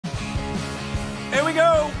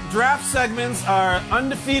draft segments are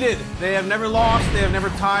undefeated. They have never lost. They have never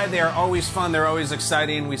tied. They are always fun. They're always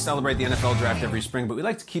exciting. We celebrate the NFL draft every spring, but we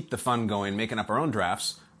like to keep the fun going, making up our own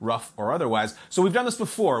drafts, rough or otherwise. So we've done this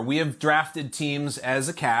before. We have drafted teams as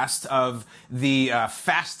a cast of the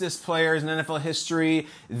fastest players in NFL history,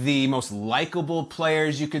 the most likable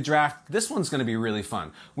players you could draft. This one's going to be really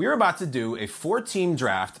fun. We're about to do a 4-team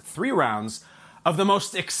draft, 3 rounds, of the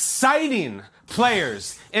most exciting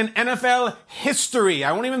players in NFL history.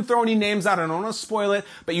 I won't even throw any names out. I don't want to spoil it,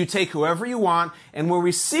 but you take whoever you want. And what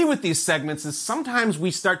we see with these segments is sometimes we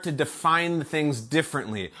start to define things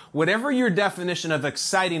differently. Whatever your definition of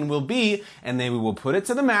exciting will be, and then we will put it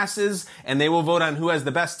to the masses, and they will vote on who has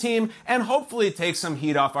the best team, and hopefully take some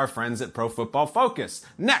heat off our friends at Pro Football Focus.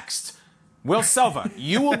 Next, Will Selva,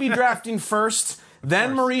 you will be drafting first,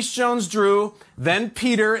 then Maurice Jones-Drew, then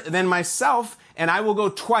Peter, then myself, and I will go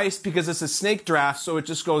twice because it's a snake draft, so it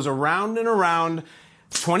just goes around and around.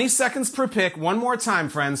 20 seconds per pick. One more time,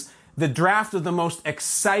 friends. The draft of the most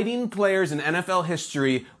exciting players in NFL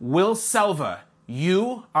history. Will Selva,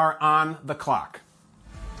 you are on the clock.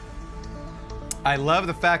 I love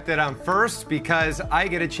the fact that I'm first because I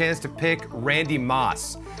get a chance to pick Randy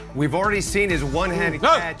Moss. We've already seen his one-handed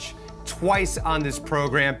catch twice on this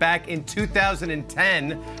program. Back in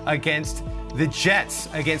 2010 against the Jets,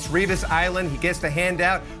 against Revis Island. He gets the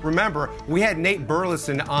handout. Remember, we had Nate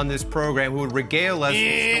Burleson on this program who would regale us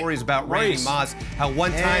with stories about Randy Moss, how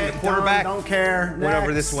one time the quarterback don't care. went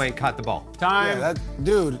over this way and caught the ball. Time. Yeah,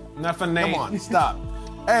 dude, Nothing, Nate. come on, stop.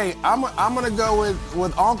 Hey, I'm gonna go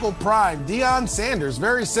with Uncle Prime, Deion Sanders.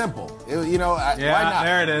 Very simple. Why not?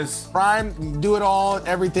 There it is. Prime, do it all,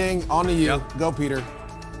 everything on to you. Yep. Go, Peter.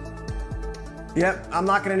 Yep, I'm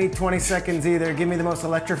not going to need 20 seconds either. Give me the most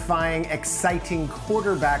electrifying, exciting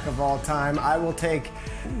quarterback of all time. I will take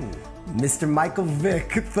Mr. Michael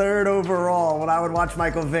Vick, 3rd overall. When I would watch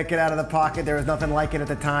Michael Vick get out of the pocket, there was nothing like it at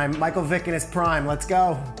the time. Michael Vick in his prime. Let's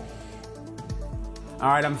go. All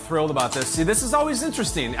right, I'm thrilled about this. See, this is always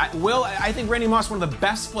interesting. I think Randy Moss is one of the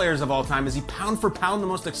best players of all time. Is he pound for pound the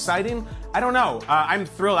most exciting? I don't know. I'm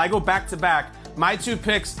thrilled. I go back to back. My 2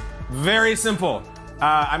 picks, very simple.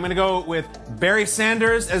 I'm going to go with Barry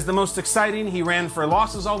Sanders as the most exciting. He ran for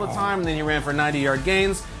losses all the time, and then he ran for 90-yard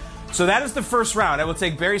gains. So that is the first round. I will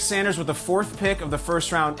take Barry Sanders with the 4th pick of the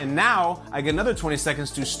first round. And now I get another 20 seconds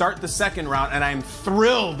to start the second round, and I'm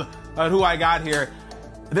thrilled at who I got here.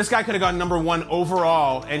 This guy could have gone number 1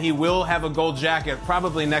 overall, and he will have a gold jacket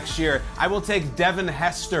probably next year. I will take Devin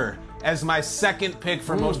Hester as my 2nd pick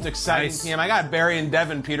for most exciting team. I got Barry and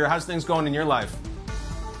Devin, Peter. How's things going in your life?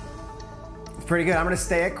 Pretty good. I'm going to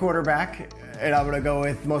stay at quarterback, and I'm going to go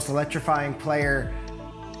with most electrifying player,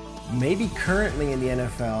 maybe currently in the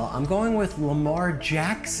NFL. I'm going with Lamar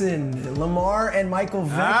Jackson. Lamar and Michael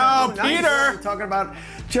Vick. Oh, Peter! Nice. We're talking about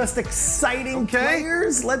just exciting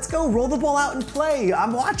players. Let's go. Roll the ball out and play.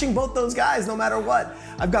 I'm watching both those guys no matter what.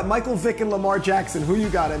 I've got Michael Vick and Lamar Jackson. Who you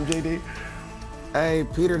got, MJD? Hey,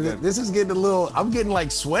 Peter, this is getting I'm getting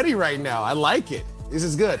like sweaty right now. I like it. This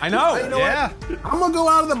is good. I know. You know what? I'm going to go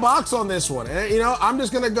out of the box on this one. I'm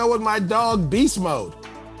just going to go with my dog, Beast Mode.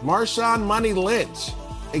 Marshawn Money Lynch.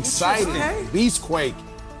 Exciting. Beastquake.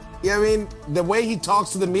 Yeah, I mean, the way he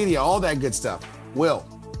talks to the media, all that good stuff. Will.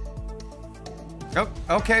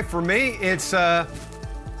 Okay, for me, it's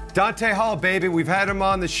Dante Hall, baby. We've had him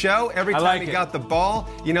on the show. Every time he got the ball,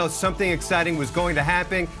 something exciting was going to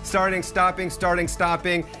happen. Starting,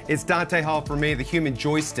 stopping. It's Dante Hall for me, the human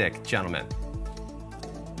joystick, gentlemen.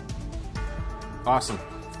 Awesome.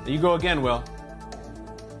 You go again, Will.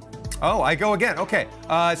 Oh, I go again. Okay.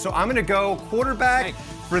 So I'm going to go quarterback.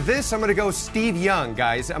 For this, I'm going to go Steve Young,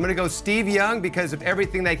 guys. I'm going to go Steve Young because of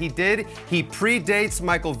everything that he did. He predates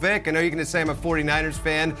Michael Vick. I know you're going to say I'm a 49ers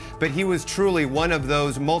fan, but he was truly one of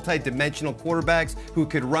those multi-dimensional quarterbacks who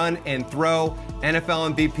could run and throw.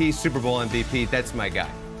 NFL MVP, Super Bowl MVP. That's my guy.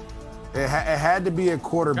 It had to be a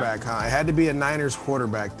quarterback, huh? It had to be a Niners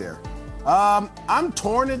quarterback there. I'm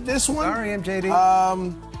torn at this one. Sorry,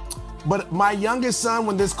 MJD. But my youngest son,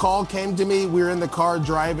 when this call came to me, we were in the car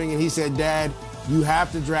driving, and he said, Dad, you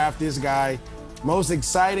have to draft this guy. Most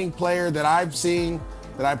exciting player that I've seen,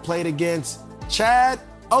 that I played against, Chad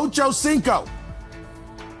Ochocinco.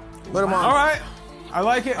 Put him on. All right. I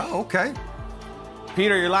like it. Oh, okay.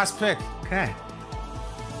 Peter, your last pick. Okay.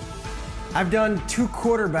 I've done 2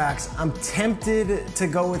 quarterbacks. I'm tempted to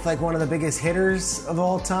go with like one of the biggest hitters of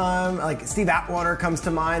all time. Like Steve Atwater comes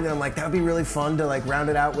to mind, and I'm like, that would be really fun to like round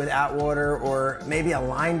it out with Atwater, or maybe a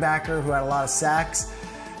linebacker who had a lot of sacks.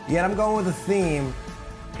 Yet I'm going with a theme,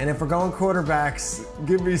 And if we're going quarterbacks,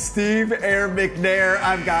 give me Steve Air McNair.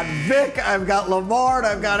 I've got Vic, I've got Lamar,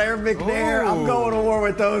 I've got Air McNair. I'm going to war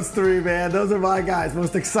with those three, man. Those are my guys.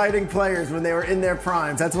 Most exciting players when they were in their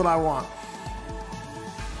primes. That's what I want.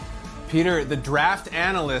 Peter, the draft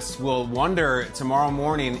analysts will wonder tomorrow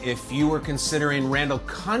morning if you were considering Randall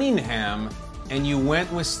Cunningham and you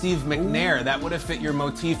went with Steve McNair. That would have fit your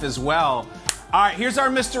motif as well. All right, here's our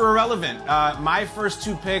Mr. Irrelevant. My first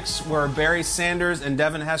two picks were Barry Sanders and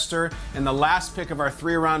Devin Hester, and the last pick of our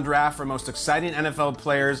 3-round draft for most exciting NFL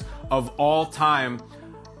players of all time.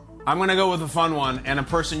 I'm going to go with a fun one and a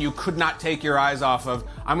person you could not take your eyes off of.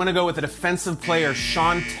 I'm going to go with the defensive player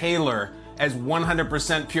Sean Taylor as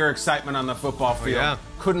 100% pure excitement on the football field. Yeah.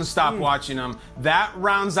 Couldn't stop watching him. That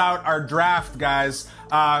rounds out our draft, guys.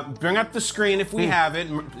 Bring up the screen if we have it.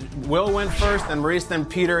 Will went first, then Maurice, then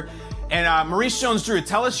Peter. And Maurice Jones-Drew,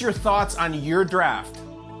 tell us your thoughts on your draft.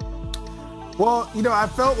 Well, you know, I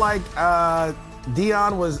felt like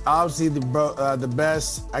Deion was obviously the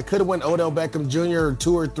best. I could have went Odell Beckham Jr.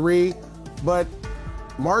 2 or 3, but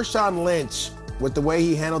Marshawn Lynch, with the way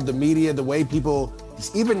he handled the media, the way people,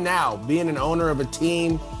 even now, being an owner of a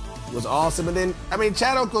team, was awesome. And then, I mean,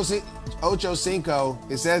 Chad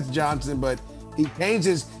Ochocinco, it says Johnson, but he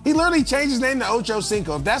literally changed his name to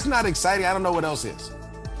Ochocinco. If that's not exciting, I don't know what else is.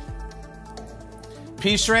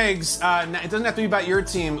 P. Schrags, it doesn't have to be about your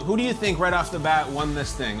team. Who do you think right off the bat won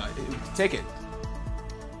this thing? Take it.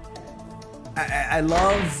 I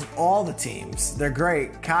love all the teams. They're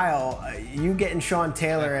great. Kyle, you getting Sean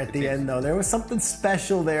Taylor at the end, though. There was something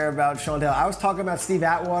special there about Sean Taylor. I was talking about Steve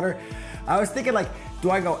Atwater. I was thinking, like, do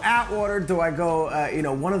I go Atwater? Do I go,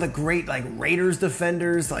 one of the great, like, Raiders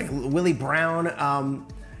defenders, like Willie Brown?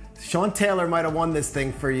 Sean Taylor might have won this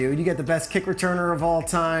thing for you. You get the best kick returner of all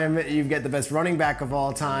time. You get the best running back of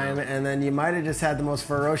all time. And then you might have just had the most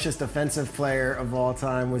ferocious defensive player of all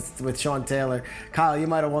time with Sean Taylor. Kyle, you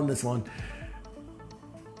might have won this one.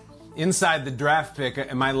 Inside the draft pick,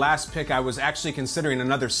 and my last pick, I was actually considering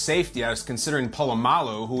another safety. I was considering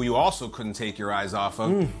Polamalu, who you also couldn't take your eyes off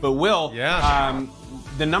of. But Will,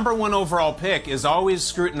 the number 1 overall pick is always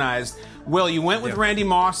scrutinized. Will, you went with Randy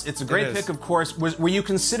Moss. It's a great pick, of course. Were you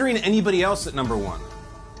considering anybody else at number 1?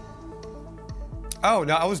 Oh,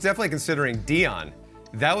 no, I was definitely considering Deion.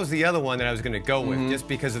 That was the other one that I was going to go with, just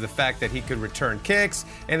because of the fact that he could return kicks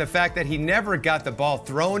and the fact that he never got the ball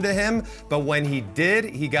thrown to him. But when he did,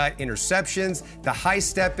 he got interceptions, the high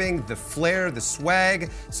stepping, the flair, the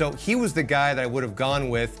swag. So he was the guy that I would have gone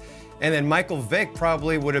with. And then Michael Vick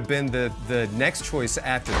probably would have been the next choice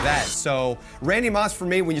after that. So Randy Moss, for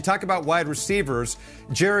me, when you talk about wide receivers,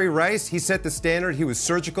 Jerry Rice, he set the standard. He was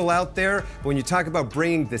surgical out there. But when you talk about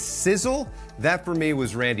bringing the sizzle, that for me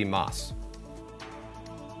was Randy Moss.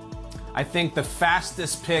 I think the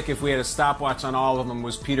fastest pick, if we had a stopwatch on all of them,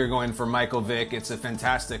 was Peter going for Michael Vick. It's a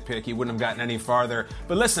fantastic pick. He wouldn't have gotten any farther.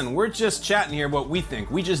 But listen, we're just chatting here what we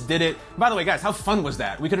think. We just did it. By the way, guys, how fun was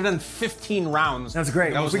that? We could have done 15 rounds. That was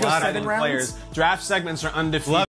great. That was a lot of players. Draft segments are undefeated.